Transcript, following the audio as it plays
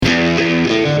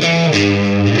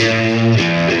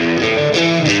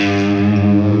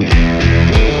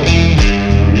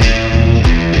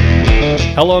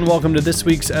and welcome to this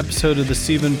week's episode of the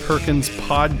Stephen Perkins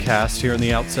Podcast here on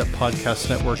the Outset Podcast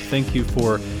Network. Thank you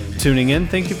for tuning in.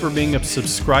 Thank you for being a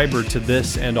subscriber to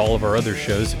this and all of our other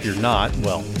shows. If you're not,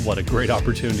 well, what a great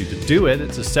opportunity to do it.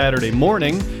 It's a Saturday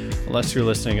morning, unless you're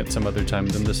listening at some other time,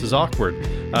 then this is awkward.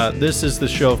 This is the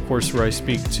show, of course, where I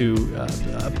speak to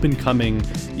up-and-coming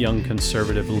young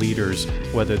conservative leaders,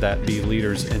 whether that be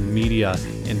leaders in media,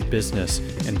 in business,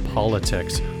 in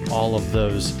politics, all of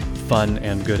those fun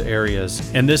and good areas.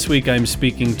 And this week I'm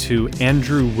speaking to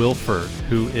Andrew Wilford,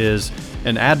 who is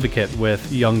an advocate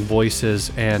with Young Voices,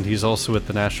 and he's also with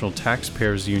the National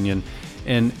Taxpayers Union.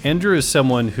 And Andrew is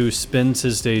someone who spends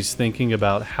his days thinking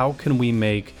about how can we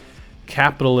make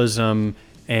capitalism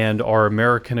and our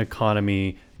American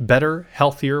economy better,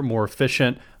 healthier, more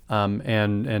efficient,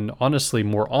 and honestly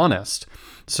more honest.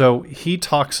 So he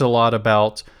talks a lot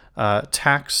about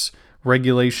tax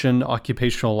regulation,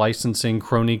 occupational licensing,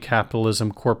 crony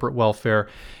capitalism, corporate welfare,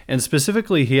 and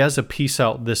specifically he has a piece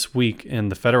out this week in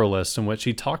the Federalist in which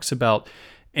he talks about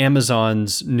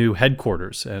Amazon's new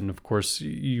headquarters. And of course,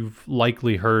 you've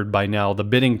likely heard by now the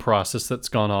bidding process that's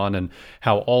gone on and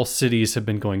how all cities have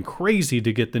been going crazy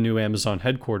to get the new Amazon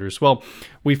headquarters. Well,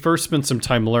 we first spent some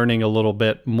time learning a little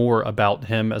bit more about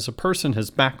him as a person, his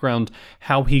background,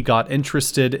 how he got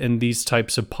interested in these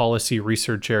types of policy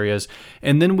research areas.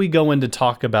 And then we go in to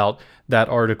talk about that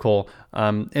article.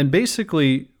 And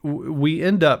basically, we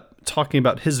end up talking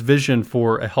about his vision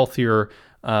for a healthier,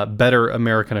 better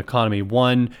American economy,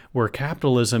 one where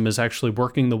capitalism is actually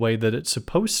working the way that it's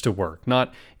supposed to work,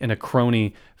 not in a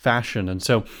crony fashion. And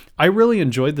so I really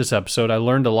enjoyed this episode. I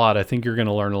learned a lot. I think you're going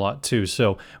to learn a lot too.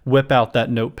 So whip out that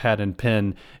notepad and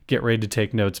pen, get ready to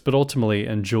take notes, but ultimately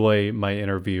enjoy my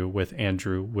interview with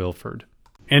Andrew Wilford.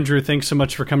 Andrew, thanks so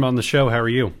much for coming on the show. How are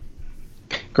you?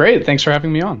 Great. Thanks for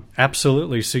having me on.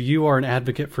 Absolutely. So you are an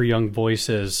advocate for Young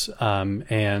Voices,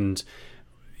 and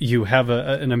you have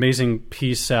an amazing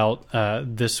piece out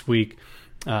this week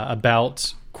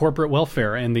about corporate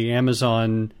welfare and the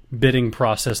Amazon bidding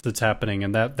process that's happening,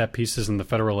 and that piece is in the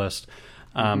Federalist.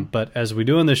 But as we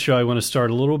do on this show, I want to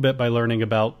start a little bit by learning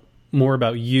more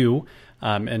about you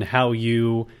and how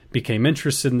you became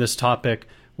interested in this topic,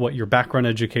 what your background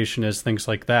education is, things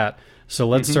like that. So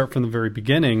let's start from the very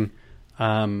beginning.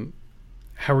 How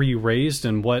were you raised,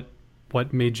 and what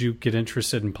made you get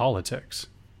interested in politics?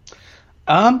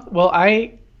 Well,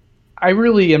 I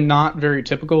really am not very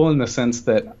typical in the sense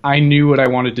that I knew what I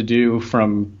wanted to do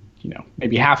from,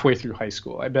 maybe halfway through high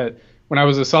school. I bet when I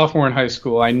was a sophomore in high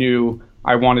school, I knew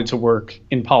I wanted to work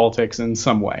in politics in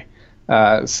some way.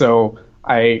 So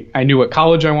I knew what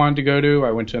college I wanted to go to.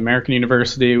 I went to American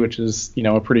University, which is,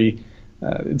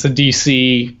 it's a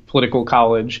DC political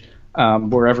college,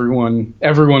 where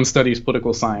everyone studies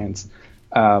political science.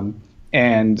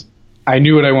 And I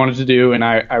knew what I wanted to do, and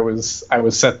I was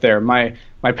set there. My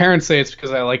parents say it's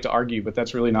because I like to argue, but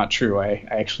that's really not true. I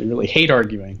actually really hate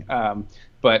arguing.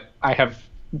 But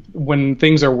when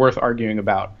things are worth arguing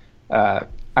about,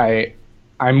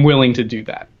 I'm willing to do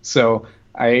that. So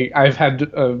I've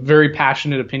had very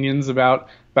passionate opinions about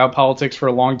politics for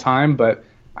a long time, but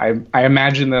I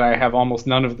imagine that I have almost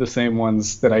none of the same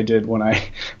ones that I did when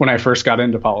I first got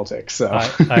into politics. So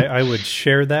I would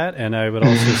share that, and I would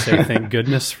also say thank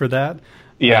goodness for that.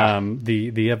 Yeah.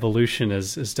 The evolution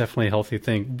is definitely a healthy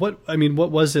thing.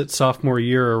 What was it sophomore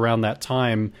year around that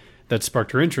time that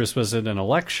sparked your interest? Was it an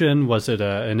election? Was it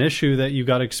an issue that you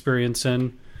got experience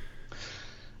in?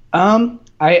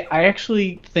 I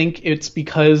actually think it's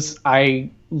because I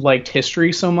liked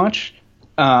history so much.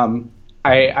 I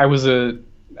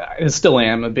still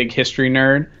am a big history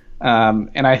nerd,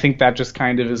 and I think that just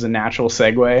kind of is a natural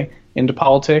segue into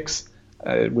politics,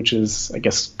 which is, I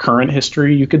guess, current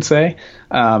history, you could say.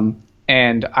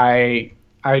 And I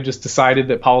just decided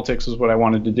that politics was what I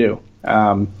wanted to do.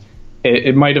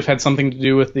 It might have had something to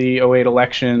do with the '08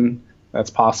 election. That's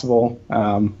possible,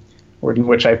 or in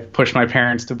which I pushed my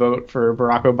parents to vote for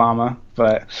Barack Obama.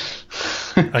 But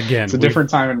again, it's a different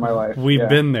time in my life. We've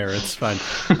been there. It's fun.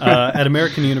 At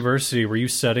American University, were you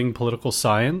studying political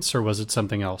science, or was it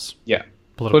something else? Yeah,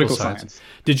 political science.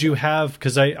 Did you have,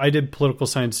 because I did political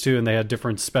science too, and they had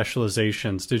different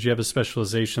specializations. Did you have a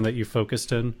specialization that you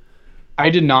focused in? I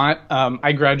did not.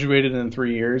 I graduated in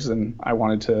 3 years, and I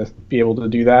wanted to be able to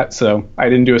do that. So I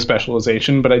didn't do a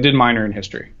specialization, but I did minor in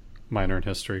history. Minor in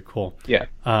history. Cool. Yeah.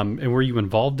 And were you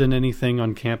involved in anything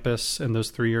on campus in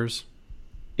those 3 years?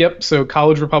 Yep. So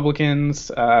College Republicans,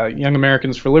 Young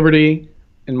Americans for Liberty.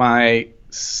 In my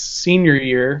senior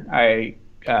year, I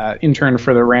interned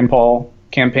for the Rand Paul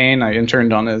campaign. I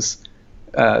interned on in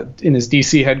his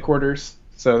DC headquarters.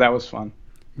 So that was fun.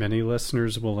 Many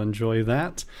listeners will enjoy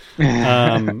that.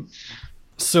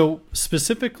 So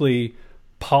specifically,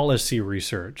 policy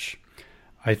research.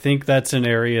 I think that's an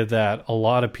area that a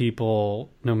lot of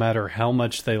people, no matter how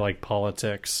much they like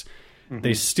politics,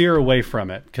 they steer away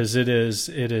from it because it is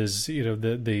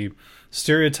the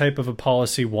stereotype of a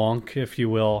policy wonk, if you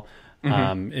will.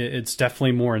 It's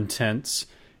definitely more intense,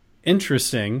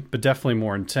 interesting, but definitely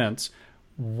more intense.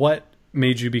 What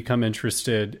made you become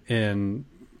interested in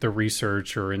the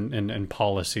research or in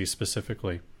policy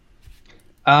specifically?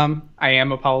 I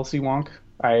am a policy wonk.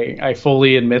 I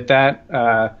fully admit that.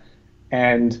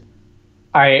 And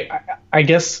I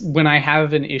guess when I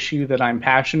have an issue that I'm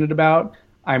passionate about,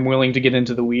 I'm willing to get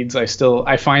into the weeds.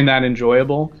 I find that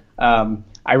enjoyable.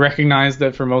 I recognize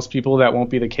that for most people that won't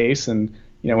be the case. And,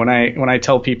 when I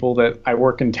tell people that I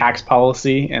work in tax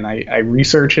policy and I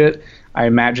research it, I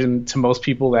imagine to most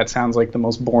people that sounds like the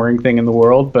most boring thing in the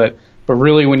world. But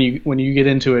really when you get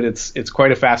into it, it's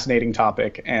quite a fascinating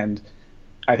topic. And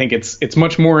I think it's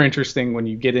much more interesting when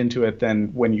you get into it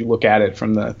than when you look at it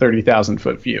from the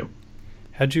 30,000-foot view.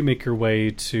 How'd you make your way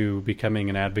to becoming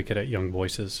an advocate at Young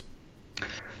Voices?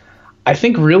 I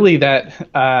think really that,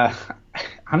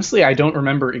 honestly, I don't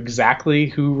remember exactly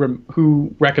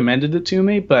who recommended it to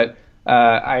me, but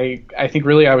I think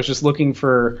really I was just looking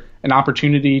for an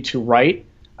opportunity to write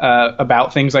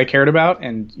about things I cared about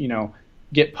and,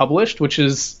 get published, which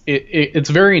is it's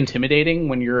very intimidating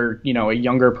when you're, a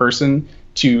younger person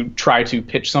to try to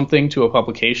pitch something to a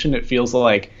publication. It feels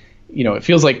like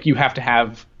you have to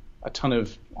have a ton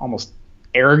of almost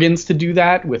arrogance to do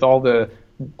that with all the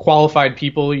qualified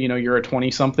people. You're a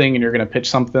 20-something and you're going to pitch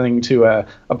something to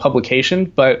a publication.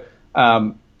 But,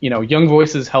 Young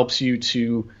Voices helps you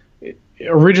to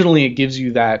originally it gives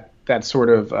you that sort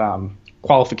of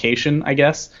qualification, I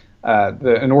guess,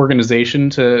 an organization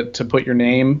to put your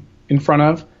name in front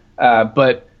of.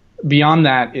 But beyond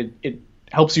that, it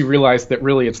helps you realize that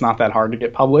really it's not that hard to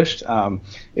get published.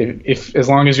 If as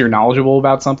long as you're knowledgeable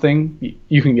about something,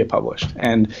 you can get published.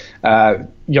 And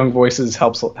Young Voices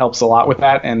helps a lot with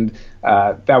that. And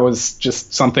that was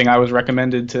just something I was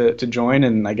recommended to join.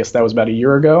 And I guess that was about a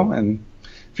year ago, and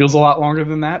feels a lot longer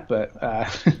than that. But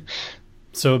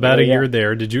so about a year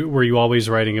there, were you always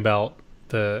writing about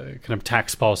the kind of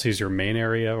tax policies your main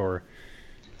area, or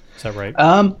is that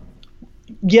right?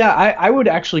 Yeah, I would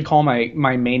actually call my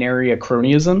main area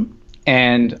cronyism,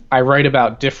 and I write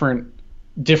about different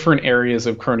areas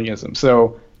of cronyism.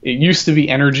 So it used to be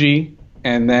energy,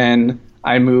 and then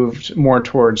I moved more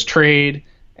towards trade,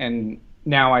 and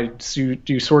now I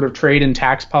do sort of trade and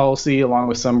tax policy along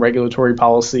with some regulatory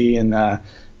policy and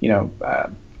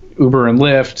Uber and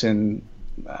Lyft and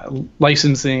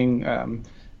licensing,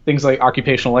 things like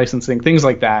occupational licensing, things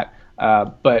like that.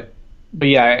 But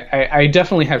yeah, I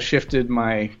definitely have shifted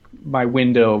my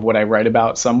window of what I write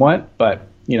about somewhat, but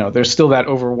there's still that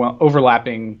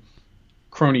overlapping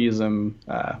cronyism,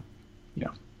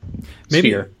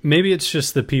 sphere. Maybe it's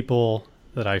just the people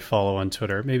that I follow on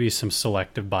Twitter. Maybe some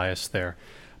selective bias there,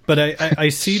 but I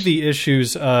see the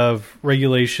issues of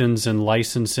regulations and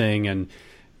licensing and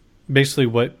basically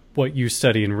what you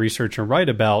study and research and write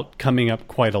about coming up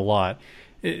quite a lot.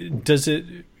 Does it?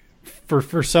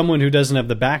 For someone who doesn't have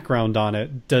the background on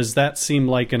it, does that seem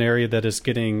like an area that is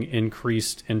getting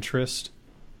increased interest?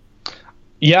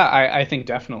 Yeah, I think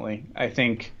definitely. I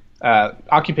think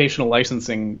occupational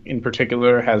licensing in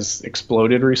particular has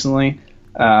exploded recently,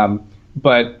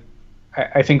 but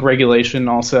I think regulation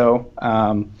also,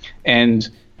 and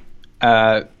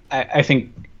I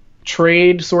think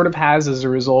trade sort of has as a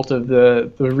result of the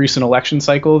recent election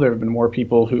cycle. There have been more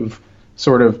people who've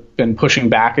sort of been pushing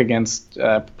back against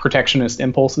protectionist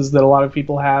impulses that a lot of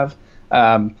people have.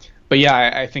 But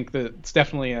yeah, I think that it's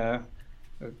definitely a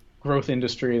growth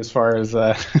industry as far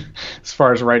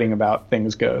as writing about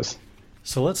things goes.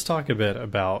 So let's talk a bit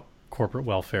about corporate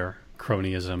welfare,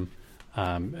 cronyism,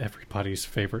 everybody's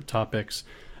favorite topics.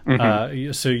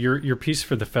 So your piece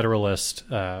for the Federalist,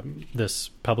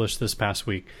 published this past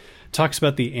week, talks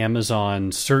about the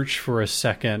Amazon search for a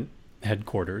second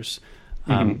headquarters.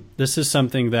 This is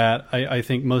something that I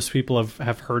think most people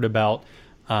have heard about,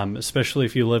 especially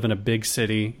if you live in a big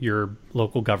city. Your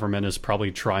local government is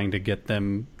probably trying to get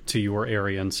them to your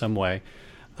area in some way.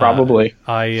 Probably.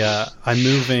 I'm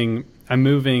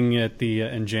moving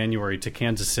in January to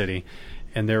Kansas City,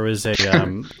 and there was a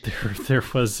there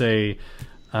was a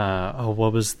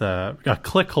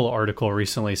Clickhole article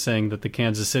recently saying that the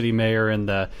Kansas City mayor and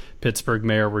the Pittsburgh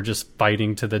mayor were just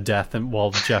fighting to the death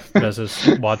while Jeff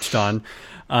Bezos watched on.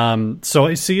 So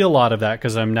I see a lot of that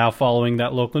because I'm now following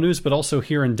that local news, but also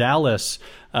here in Dallas,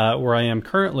 where I am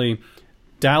currently,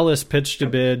 Dallas pitched a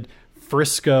bid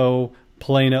Frisco,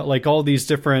 Plano, like all these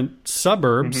different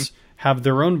suburbs have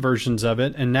their own versions of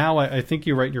it. And now I think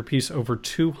you write in your piece over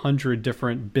 200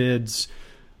 different bids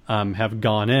have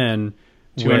gone in.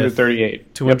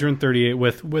 238. 238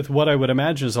 with what I would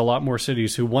imagine is a lot more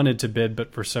cities who wanted to bid,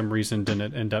 but for some reason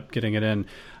didn't end up getting it in.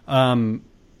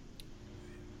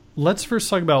 Let's first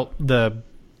talk about the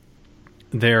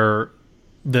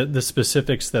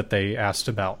specifics that they asked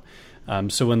about.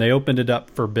 So when they opened it up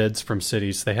for bids from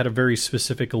cities, they had a very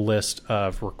specific list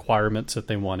of requirements that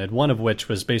they wanted, one of which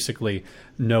was basically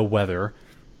no weather,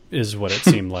 is what it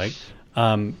seemed like.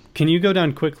 Can you go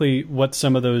down quickly what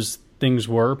some of those things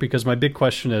were? Because my big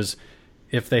question is,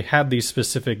 if they had these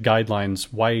specific guidelines,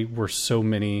 why were so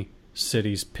many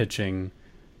cities pitching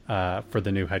for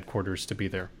the new headquarters to be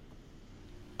there?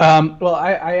 Well,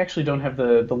 I actually don't have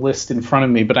the list in front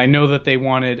of me, but I know that they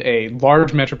wanted a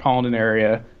large metropolitan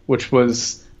area, which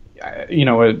was,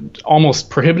 almost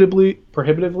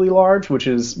prohibitively large, which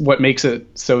is what makes it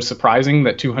so surprising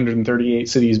that 238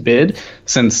 cities bid,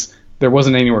 since there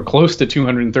wasn't anywhere close to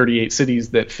 238 cities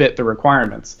that fit the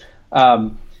requirements.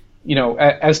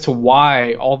 As to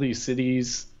why all these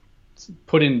cities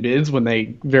put in bids when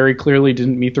they very clearly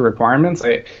didn't meet the requirements,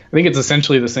 I think it's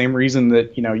essentially the same reason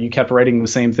that, you kept writing the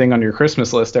same thing on your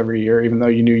Christmas list every year, even though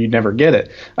you knew you'd never get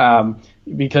it.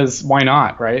 Because why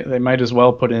not, right? They might as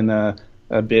well put in a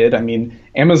bid. I mean,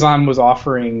 Amazon was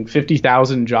offering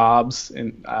 50,000 jobs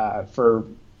for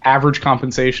average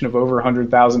compensation of over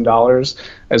 $100,000,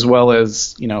 as well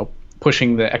as,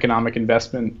 pushing the economic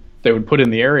investment they would put in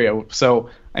the area. So,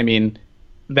 I mean,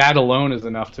 that alone is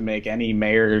enough to make any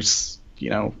mayor's,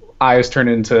 eyes turn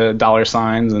into dollar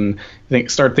signs and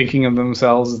start thinking of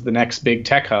themselves as the next big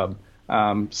tech hub.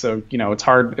 So, it's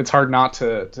hard not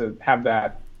to have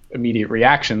that immediate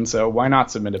reaction. So why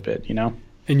not submit a bid,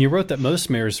 And you wrote that most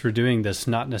mayors were doing this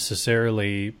not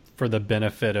necessarily for the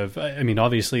benefit of, I mean,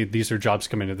 obviously these are jobs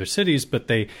coming to their cities, but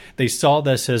they saw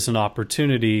this as an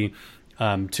opportunity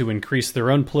to increase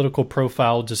their own political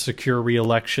profile, to secure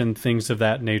re-election, things of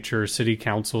that nature. City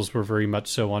councils were very much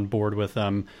so on board with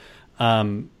them.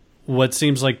 What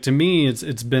seems like to me,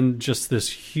 it's been just this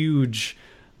huge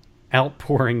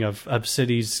outpouring of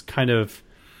cities kind of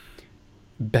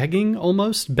begging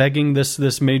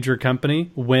this major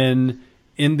company, when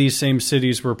in these same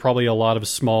cities were probably a lot of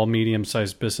small,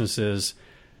 medium-sized businesses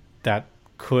that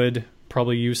could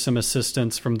probably use some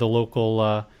assistance from the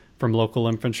local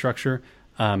infrastructure.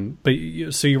 So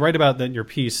you write about that in your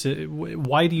piece.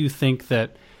 Why do you think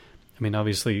that? I mean,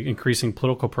 obviously increasing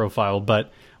political profile,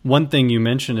 but one thing you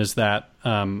mention is that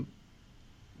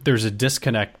there's a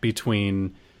disconnect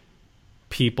between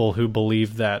people who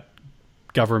believe that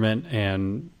government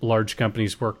and large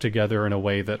companies work together in a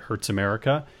way that hurts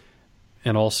America,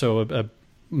 and also a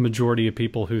majority of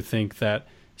people who think that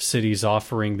cities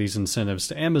offering these incentives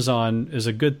to Amazon is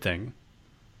a good thing.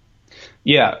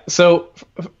 Yeah. So,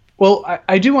 well,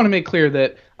 I do want to make clear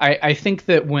that I think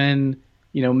that when,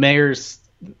 mayors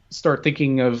start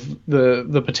thinking of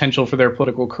the potential for their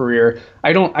political career,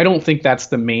 I don't think that's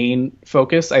the main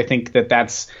focus. I think that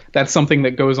that's something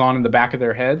that goes on in the back of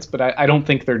their heads, but I don't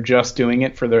think they're just doing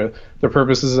it for the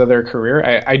purposes of their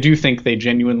career. I do think they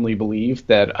genuinely believe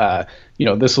that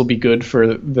this will be good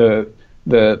for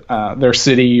their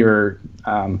city or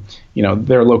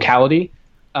their locality.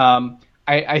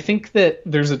 I think that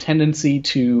there's a tendency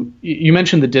to, you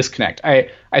mentioned the disconnect.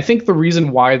 I think the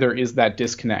reason why there is that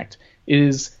disconnect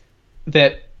is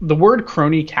that the word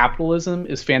crony capitalism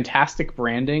is fantastic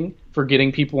branding for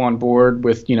getting people on board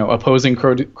with, opposing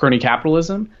crony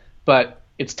capitalism, but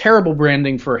it's terrible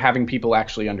branding for having people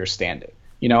actually understand it.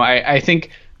 I think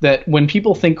that when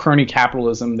people think crony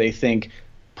capitalism, they think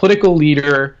political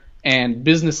leader and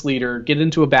business leader get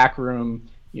into a back room,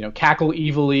 cackle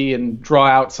evilly and draw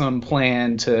out some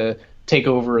plan to take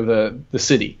over the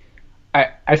city.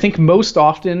 I think most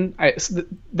often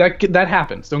that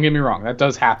happens. Don't get me wrong, that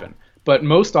does happen. But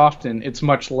most often it's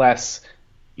much less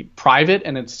private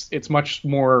and it's much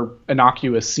more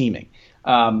innocuous seeming.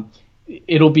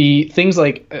 It'll be things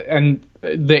like, and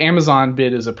the Amazon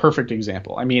bid is a perfect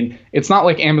example. I mean, it's not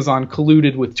like Amazon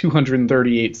colluded with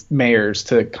 238 mayors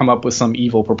to come up with some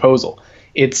evil proposal.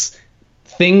 It's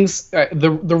things, the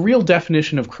real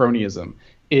definition of cronyism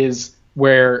is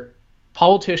where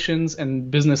politicians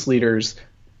and business leaders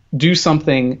do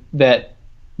something that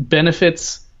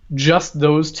benefits just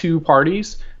those two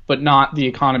parties, but not the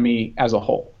economy as a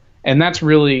whole. And that's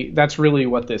really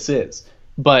what this is.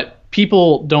 But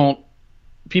people don't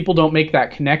make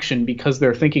that connection because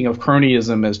they're thinking of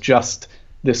cronyism as just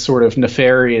this sort of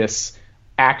nefarious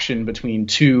action between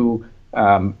two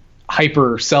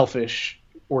hyper selfish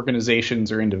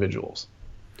organizations or individuals.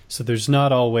 So there's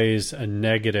not always a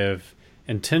negative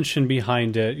intention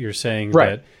behind it. You're saying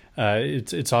right. that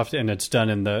it's often, and it's done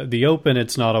in the open.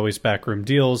 It's not always backroom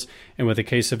deals. And with the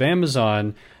case of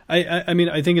Amazon, I mean,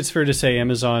 I think it's fair to say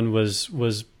Amazon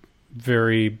was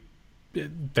very.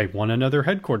 They want another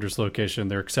headquarters location.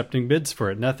 They're accepting bids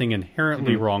for it. Nothing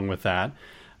inherently wrong with that.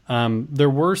 There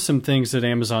were some things that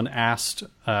Amazon asked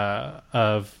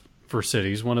for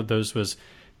cities. One of those was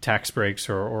tax breaks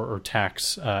or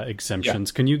tax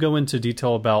exemptions. Yeah. Can you go into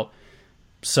detail about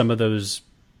some of those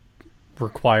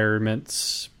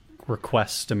requirements,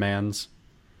 requests, demands?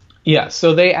 Yeah,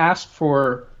 so they asked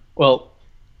for, well,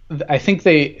 I think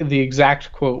the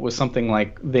exact quote was something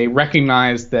like, they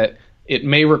recognized that it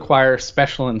may require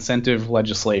special incentive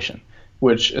legislation,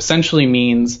 which essentially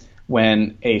means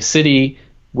when a city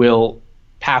will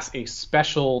pass a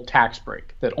special tax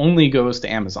break that only goes to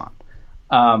Amazon.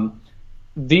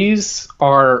 These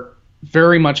are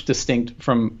very much distinct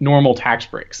from normal tax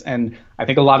breaks. And I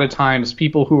think a lot of times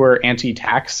people who are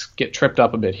anti-tax get tripped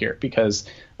up a bit here because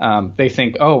they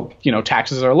think, oh,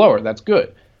 taxes are lower. That's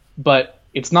good. But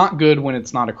it's not good when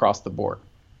it's not across the board,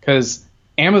 because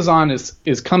Amazon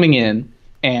is coming in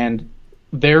and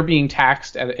they're being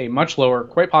taxed at a much lower,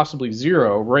 quite possibly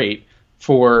zero rate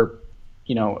for,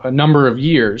 a number of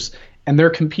years. And they're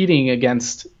competing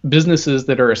against businesses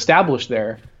that are established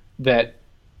there that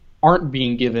aren't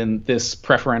being given this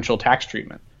preferential tax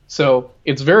treatment. So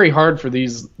it's very hard for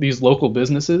these local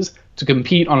businesses to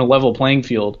compete on a level playing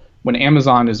field when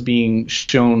Amazon is being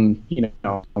shown,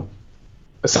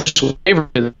 essentially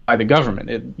favored by the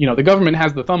government. The government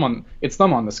has the thumb on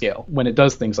the scale when it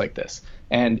does things like this.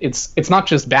 And it's not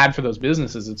just bad for those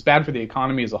businesses, it's bad for the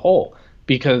economy as a whole,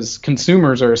 because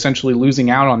consumers are essentially losing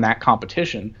out on that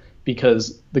competition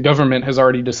because the government has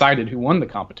already decided who won the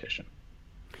competition.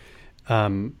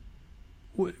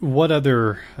 What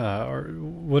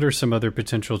are some other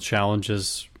potential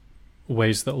challenges,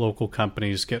 ways that local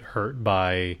companies get hurt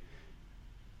by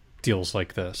deals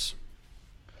like this?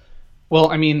 Well,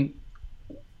 I mean,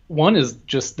 one is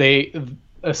just they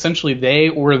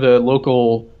or the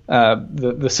local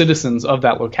the citizens of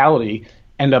that locality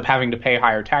end up having to pay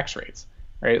higher tax rates,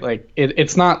 right? Like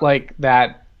it's not like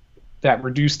that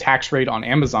reduced tax rate on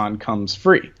Amazon comes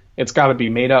free. It's got to be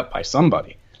made up by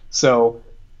somebody. So,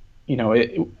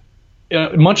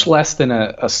 much less than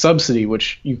a subsidy,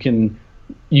 which you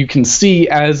can see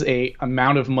as a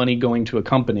amount of money going to a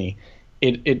company.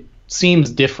 It seems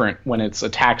different when it's a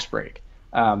tax break,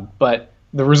 but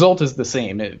the result is the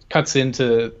same. It cuts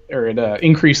into, or it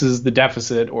increases the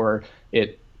deficit, or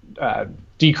it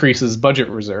decreases budget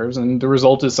reserves, and the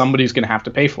result is somebody's going to have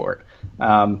to pay for it.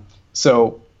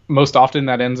 So most often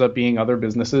that ends up being other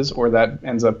businesses, or that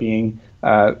ends up being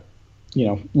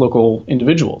local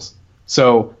individuals.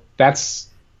 So that's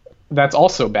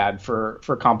also bad for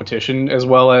competition, as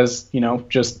well as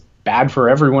just bad for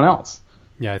everyone else.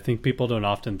 Yeah, I think people don't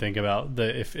often think about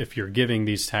if you're giving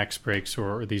these tax breaks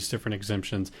or these different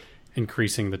exemptions,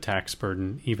 increasing the tax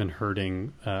burden, even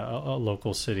hurting a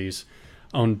local city's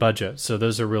own budget. So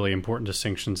those are really important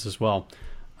distinctions as well.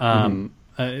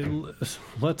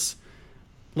 Let's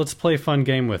play a fun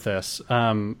game with this.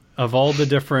 Of all the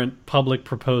different public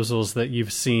proposals that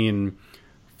you've seen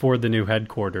for the new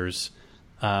headquarters,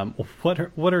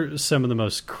 what are some of the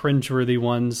most cringeworthy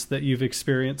ones that you've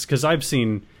experienced? Because I've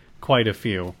seen quite a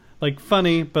few, like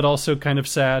funny, but also kind of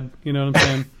sad. You know what I'm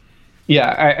saying?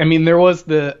 Yeah, I mean, there was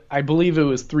I believe it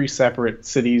was 3 separate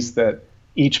cities that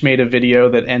each made a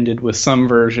video that ended with some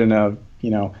version of,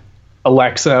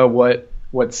 Alexa,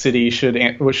 what city should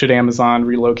Amazon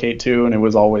relocate to? And it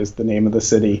was always the name of the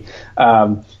city.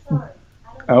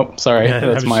 Oh, sorry,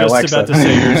 that's my Alexa. I was just about to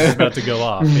say yours is about to go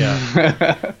off.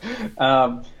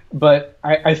 Yeah. But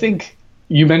I think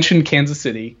you mentioned Kansas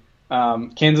City.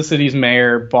 Kansas City's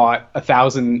mayor bought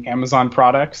 1,000 Amazon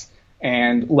products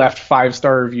and left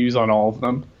 5-star reviews on all of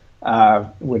them,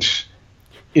 which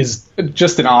is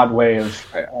just an odd way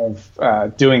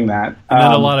of doing that. And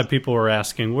then a lot of people were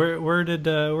asking, where'd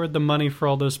the money for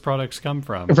all those products come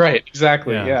from? Right,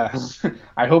 exactly. Yeah.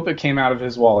 I hope it came out of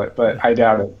his wallet, but I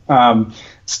doubt it.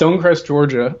 Stonecrest,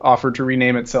 Georgia, offered to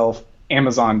rename itself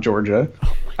Amazon, Georgia.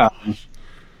 I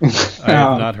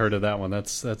have not heard of that one.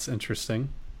 That's interesting.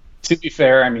 To be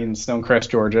fair, I mean, Stonecrest,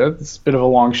 Georgia, it's a bit of a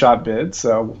long shot bid,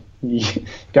 so you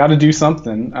got to do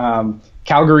something.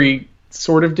 Calgary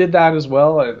sort of did that as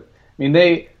well. I mean,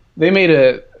 they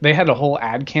had a whole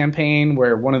ad campaign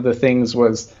where one of the things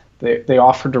was they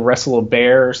offered to wrestle a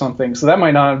bear or something. So that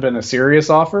might not have been a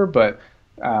serious offer, but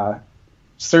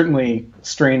certainly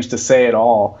strange to say at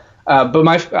all.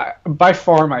 But by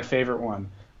far my favorite one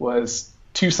was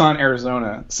Tucson,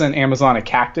 Arizona, sent Amazon a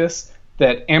cactus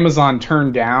that Amazon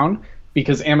turned down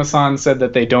because Amazon said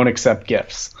that they don't accept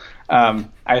gifts.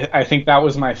 I think that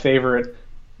was my favorite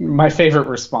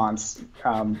response.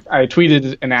 I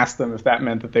tweeted and asked them if that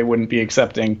meant that they wouldn't be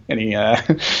accepting any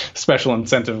special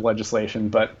incentive legislation,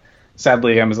 but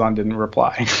sadly Amazon didn't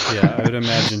reply. Yeah, I would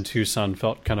imagine Tucson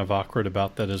felt kind of awkward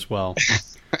about that as well.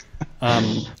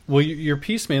 Well, your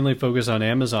piece mainly focused on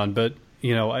Amazon, but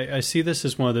I see this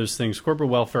as one of those things, corporate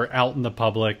welfare out in the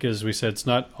public. As we said, it's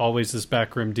not always this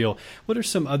backroom deal. What are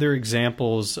some other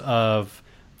examples of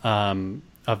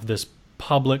this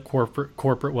public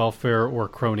corporate welfare or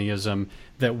cronyism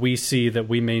that we see that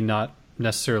we may not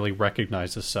necessarily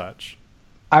recognize as such?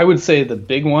 I would say the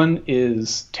big one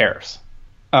is tariffs.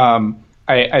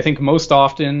 I think most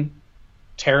often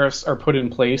tariffs are put in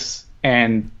place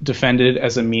and defended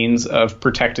as a means of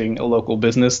protecting a local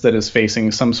business that is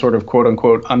facing some sort of quote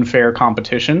unquote unfair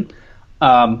competition.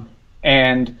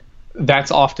 And that's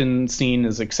often seen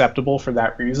as acceptable for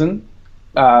that reason.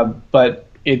 But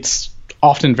it's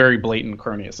often very blatant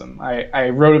cronyism. I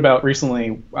wrote about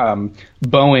recently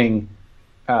Boeing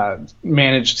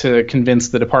managed to convince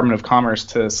the Department of Commerce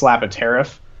to slap a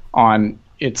tariff on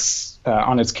its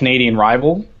Canadian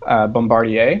rival,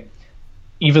 Bombardier,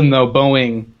 even though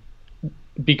Boeing,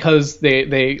 because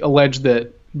they alleged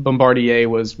that Bombardier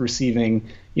was receiving,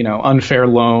 unfair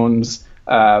loans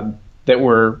that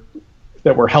were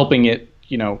helping it,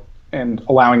 and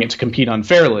allowing it to compete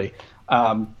unfairly.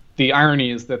 The irony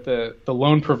is that the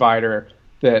loan provider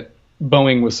that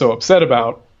Boeing was so upset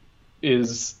about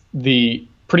is the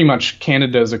pretty much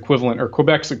Canada's equivalent or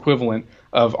Quebec's equivalent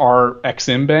of our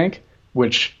Exim Bank,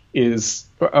 which is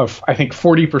I think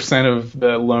 40% of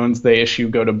the loans they issue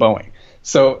go to Boeing.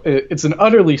 So it's an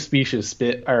utterly specious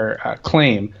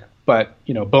claim, but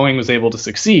Boeing was able to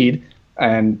succeed,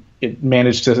 and it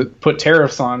managed to put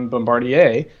tariffs on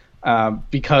Bombardier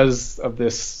because of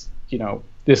this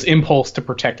this impulse to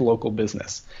protect local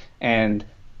business. And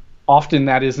often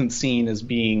that isn't seen as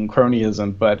being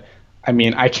cronyism, but I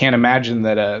mean, I can't imagine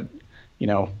that a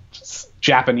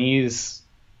Japanese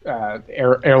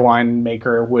airline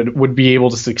maker would be able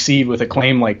to succeed with a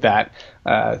claim like that.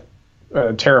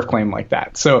 A tariff claim like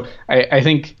that. So I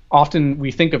think often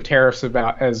we think of tariffs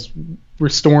as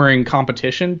restoring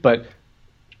competition, but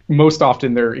most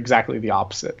often they're exactly the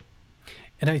opposite.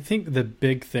 And I think the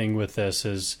big thing with this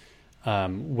is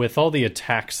with all the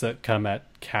attacks that come at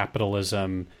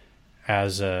capitalism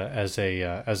as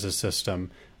a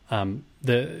system,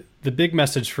 the big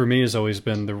message for me has always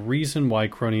been the reason why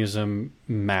cronyism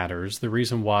matters, the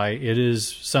reason why it is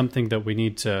something that we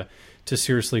need to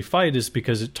seriously fight is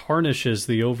because it tarnishes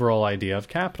the overall idea of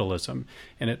capitalism,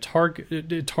 and it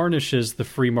tarnishes the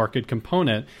free market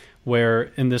component, where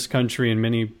in this country and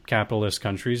many capitalist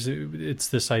countries, it's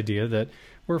this idea that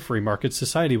we're a free market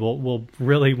society. Well,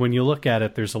 really, when you look at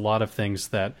it, there's a lot of things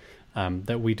that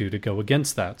we do to go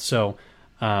against that. So,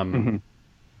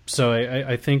 so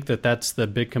I think that's the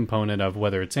big component of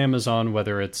whether it's Amazon,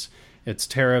 whether it's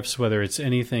tariffs, whether it's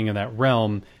anything in that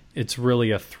realm. It's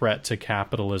really a threat to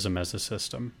capitalism as a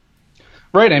system.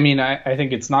 Right. I mean, I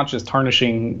think it's not just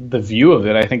tarnishing the view of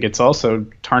it. I think it's also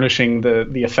tarnishing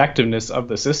the effectiveness of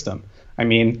the system. I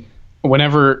mean,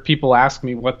 whenever people ask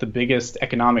me what the biggest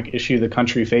economic issue the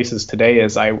country faces today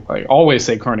is, I always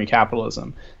say crony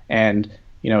capitalism. And,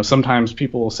 sometimes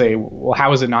people will say, well,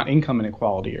 how is it not income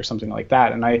inequality or something like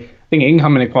that? And I think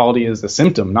income inequality is the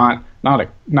symptom, not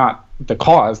the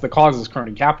cause. The cause is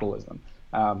crony capitalism.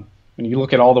 When you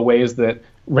look at all the ways that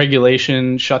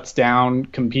regulation shuts down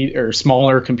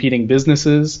smaller competing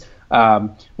businesses,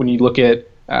 when you look at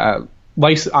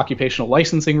occupational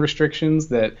licensing restrictions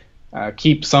that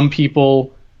keep some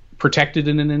people protected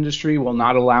in an industry while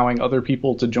not allowing other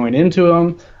people to join into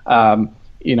them,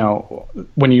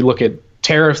 when you look at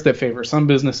tariffs that favor some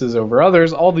businesses over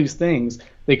others, all these things,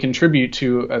 they contribute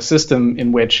to a system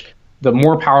in which the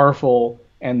more powerful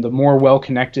and the more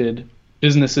well-connected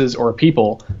businesses or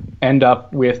people end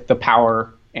up with the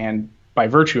power, and by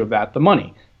virtue of that, the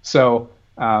money. So,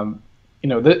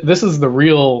 this is the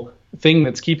real thing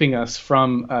that's keeping us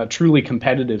from a truly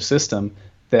competitive system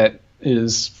that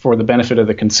is for the benefit of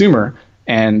the consumer.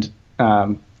 And,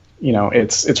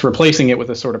 it's replacing it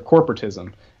with a sort of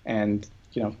corporatism. And,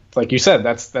 like you said,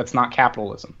 that's not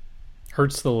capitalism.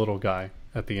 Hurts the little guy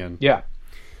at the end. Yeah.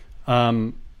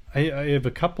 I have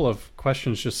a couple of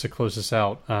questions just to close this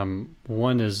out.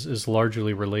 One is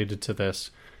largely related to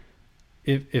this.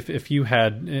 If you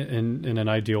had in an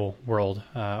ideal world,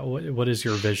 what is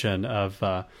your vision of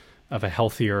a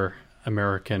healthier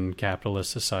American capitalist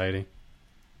society?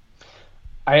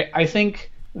 I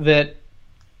think that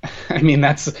I mean,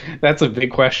 that's a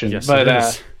big question, Yes, but it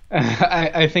is.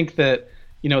 I think that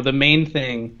the main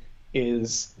thing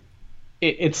is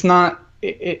it's not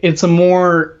it's a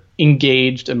more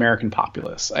engaged American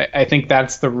populace. I think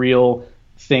that's the real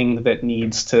thing that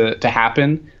needs to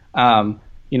happen.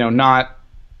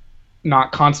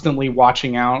 Not constantly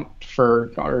watching out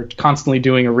for or constantly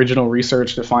doing original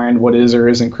research to find what is or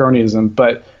isn't cronyism,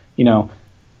 but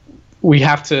we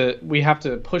have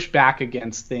to push back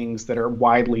against things that are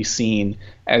widely seen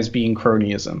as being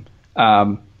cronyism,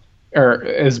 or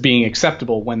as being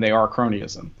acceptable when they are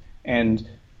cronyism. And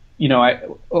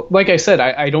like I said,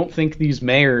 I don't think these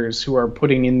mayors who are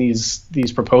putting in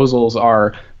these proposals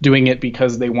are doing it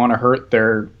because they want to hurt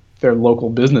their local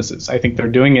businesses. I think they're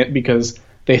doing it because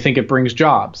they think it brings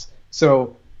jobs.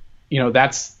 So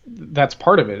that's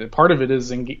part of it. Part of it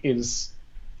is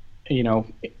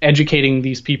educating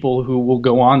these people who will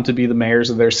go on to be the mayors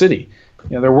of their city.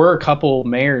 There were a couple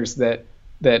mayors that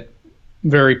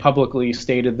very publicly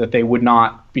stated that they would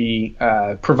not be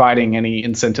providing any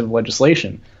incentive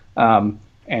legislation. And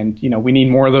we need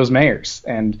more of those mayors,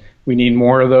 and we need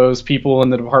more of those people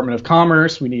in the Department of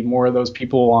Commerce. We need more of those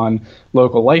people on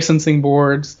local licensing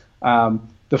boards.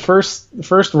 The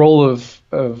first role of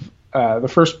the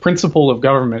first principle of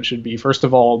government should be, first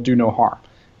of all, do no harm.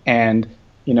 And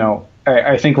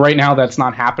I think right now that's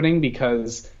not happening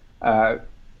because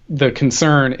the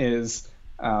concern is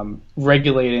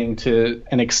regulating to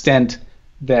an extent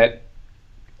that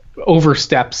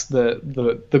oversteps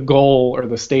the goal or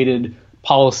the stated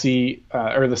policy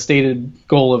or the stated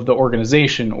goal of the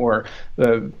organization, or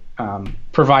the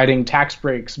providing tax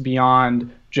breaks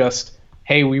beyond just,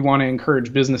 hey, we want to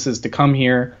encourage businesses to come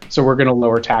here, so we're going to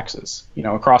lower taxes,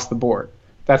 across the board.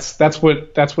 That's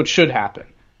what should happen.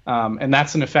 And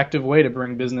that's an effective way to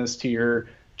bring business to your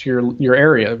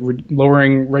area.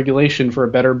 Lowering regulation for a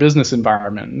better business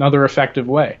environment, another effective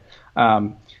way.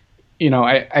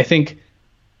 I think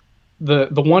the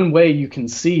one way you can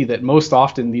see that most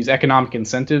often these economic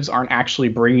incentives aren't actually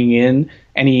bringing in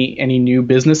any new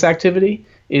business activity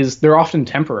is they're often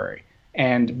temporary,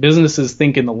 and businesses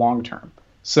think in the long term.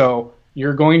 So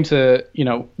you're going to,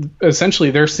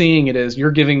 essentially they're seeing it as,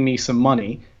 you're giving me some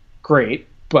money, great,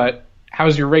 but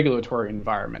how's your regulatory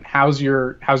environment? How's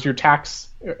your tax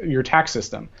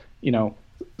system?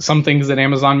 Some things that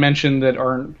Amazon mentioned that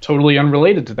are totally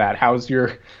unrelated to that. How's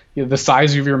the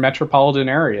size of your metropolitan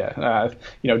area?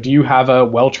 Do you have a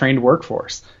well-trained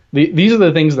workforce? These are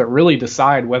the things that really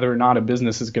decide whether or not a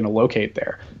business is going to locate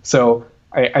there. So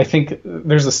I think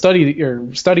there's a study,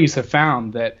 or studies have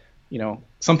found that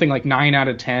something like 9 out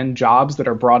of 10 jobs that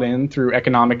are brought in through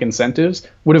economic incentives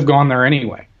would have gone there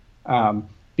anyway.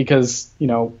 Because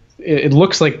it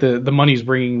looks like the money's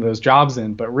bringing those jobs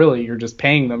in, but really you're just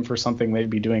paying them for something they'd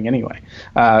be doing anyway.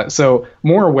 So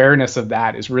more awareness of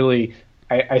that is really,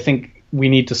 I think we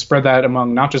need to spread that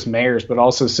among not just mayors, but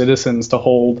also citizens, to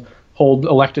hold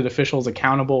elected officials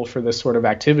accountable for this sort of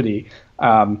activity,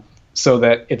 so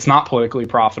that it's not politically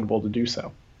profitable to do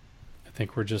so. I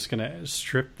think we're just going to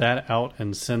strip that out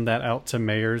and send that out to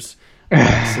mayors. So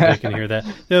they can hear that.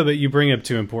 No, but you bring up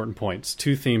two important points,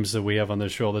 two themes that we have on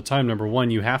this show all the time. Number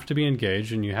one, you have to be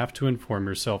engaged and you have to inform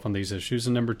yourself on these issues.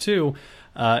 And number two,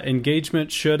 engagement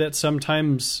should at some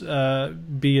times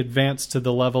be advanced to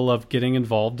the level of getting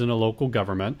involved in a local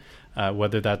government,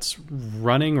 whether that's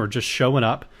running or just showing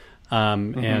up,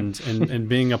 and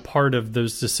being a part of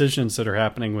those decisions that are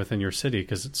happening within your city,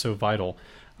 because it's so vital.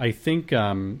 I think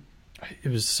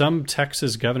it was some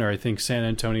Texas governor, I think San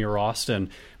Antonio or Austin,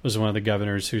 was one of the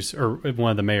governors or one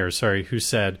of the mayors, who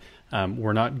said,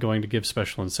 we're not going to give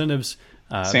special incentives.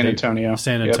 San Antonio,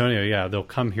 yep. Yeah, they'll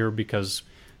come here because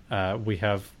we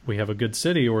have a good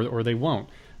city, or they won't.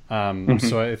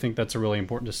 So I think that's a really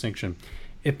important distinction.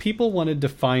 If people wanted to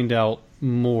find out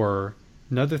more,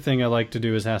 another thing I like to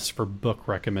do is ask for book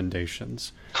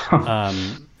recommendations.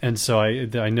 And so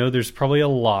I know there's probably a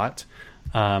lot.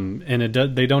 And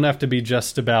they don't have to be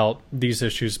just about these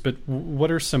issues, but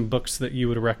what are some books that you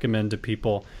would recommend to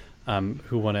people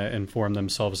who want to inform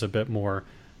themselves a bit more,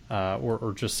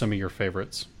 or just some of your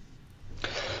favorites?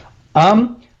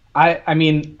 I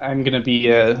mean, I'm going to be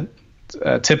a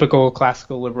typical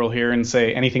classical liberal here and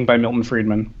say anything by Milton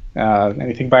Friedman,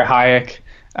 anything by Hayek.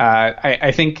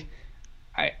 I think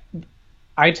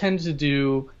I tend to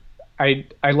do.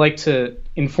 I like to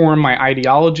inform my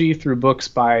ideology through books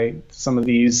by some of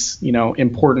these,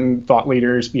 important thought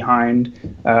leaders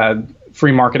behind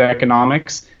free market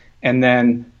economics. And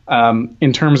then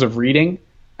in terms of reading,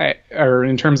 or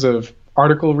in terms of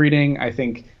article reading, I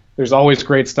think there's always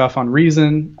great stuff on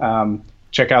Reason.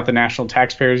 check out the National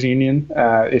Taxpayers Union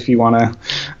if you want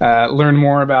to learn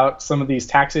more about some of these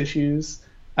tax issues.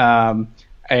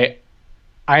 I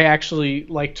actually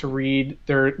like to read.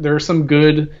 There are some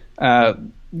good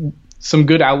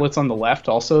outlets on the left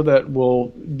also that will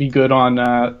be good on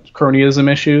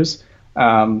cronyism issues,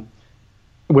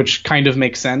 which kind of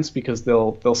makes sense because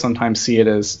they'll sometimes see it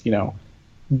as,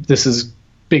 this is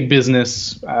big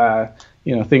business,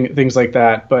 things like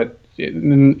that. But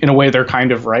in a way, they're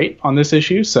kind of right on this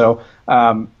issue. So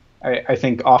I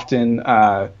think often,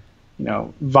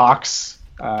 Vox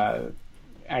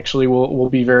actually will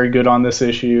be very good on this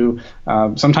issue.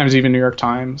 Sometimes even New York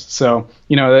Times. So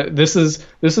this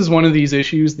is one of these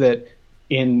issues that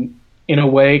in a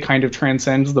way kind of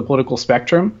transcends the political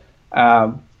spectrum.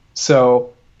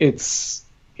 So it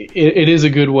is a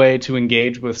good way to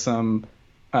engage with some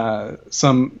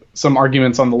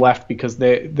arguments on the left, because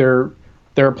there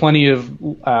are plenty of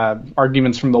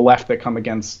arguments from the left that come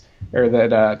against or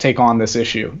that take on this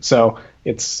issue. So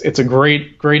it's a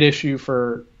great issue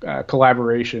for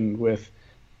collaboration with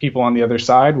people on the other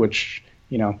side, which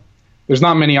there's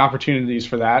not many opportunities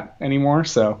for that anymore.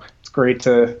 So it's great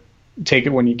to take it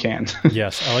when you can.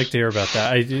 Yes, I like to hear about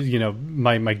that.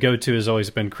 My go-to has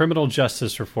always been criminal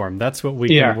justice reform. That's what we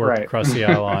can work across the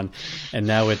aisle on. And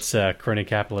now it's crony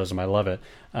capitalism. I love it.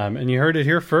 And you heard it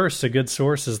here first. A good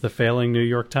source is the failing New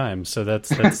York Times. So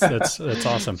that's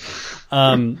awesome.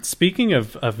 Speaking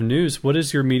of news, what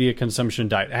is your media consumption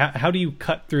diet? How do you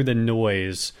cut through the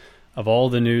noise of all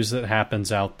the news that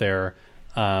happens out there?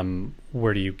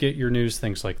 Where do you get your news?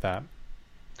 Things like that.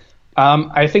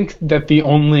 I think that the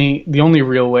only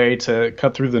real way to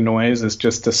cut through the noise is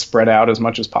just to spread out as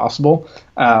much as possible.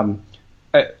 I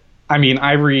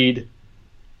read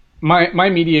my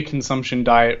media consumption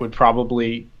diet would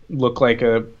probably look like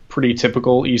a pretty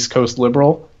typical East Coast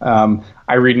liberal.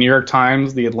 I read New York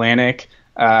Times, The Atlantic.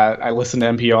 I listen to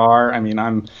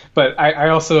NPR. But I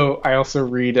also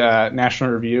read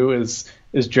National Review is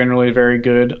generally very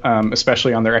good,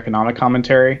 especially on their economic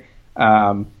commentary.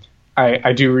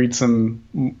 I do read some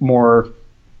more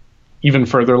even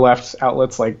further left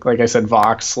outlets like I said,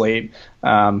 Vox, Slate.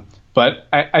 But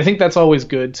I think that's always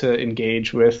good to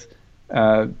engage with,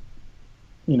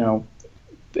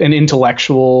 an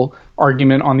intellectual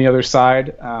argument on the other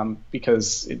side,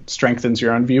 because it strengthens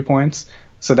your own viewpoints.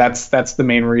 So that's the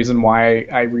main reason why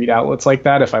I read outlets like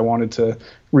that. If I wanted to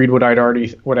read what I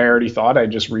already thought,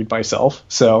 I'd just read myself.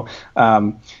 So,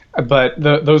 but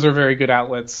those are very good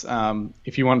outlets.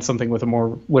 If you want something with a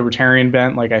more libertarian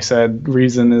bent, like I said,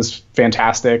 Reason is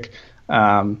fantastic.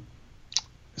 So,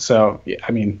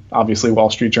 obviously Wall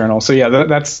Street Journal. So yeah,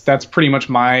 that's pretty much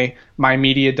my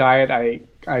media diet.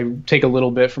 I take a little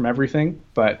bit from everything,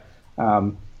 but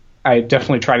I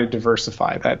definitely try to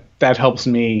diversify. That helps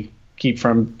me keep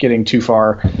from getting too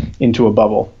far into a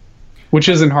bubble, which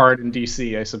isn't hard in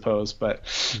DC, I suppose. But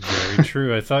very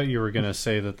true. I thought you were going to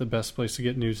say that the best place to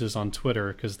get news is on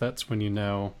Twitter, because that's when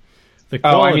the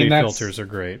quality filters are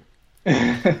great.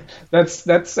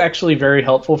 That's actually very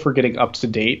helpful for getting up to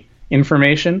date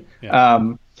information.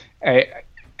 Yeah.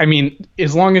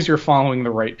 As long as you're following the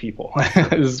right people,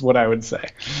 is what I would say.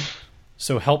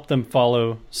 So help them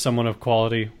follow someone of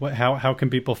quality. How can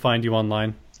people find you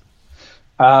online?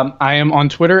 I am on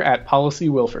Twitter at Policy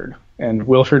Wilford, and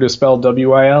Wilford is spelled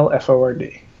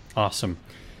Wilford. Awesome.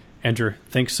 Andrew,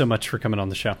 thanks so much for coming on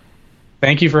the show.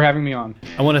 Thank you for having me on.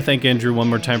 I want to thank Andrew one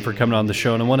more time for coming on the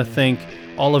show, and I want to thank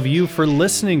all of you for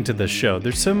listening to this show.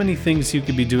 There's so many things you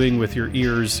could be doing with your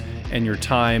ears and your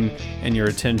time and your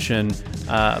attention,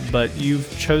 but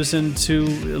you've chosen to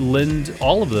lend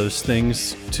all of those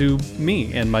things to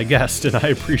me and my guest, and I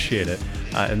appreciate it.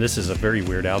 And this is a very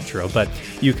weird outro, but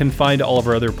you can find all of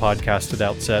our other podcasts at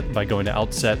Outset by going to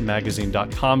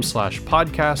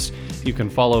outsetmagazine.com/podcast. You can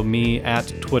follow me at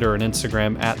Twitter and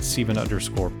Instagram at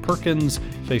Stephen_Perkins,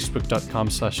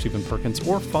 Facebook.com/Stephen Perkins,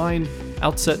 or find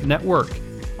Outset Network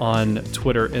on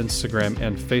Twitter, Instagram,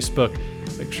 and Facebook.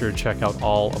 Make sure to check out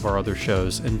all of our other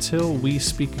shows. Until we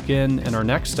speak again in our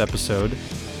next episode,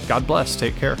 God bless.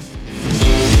 Take care.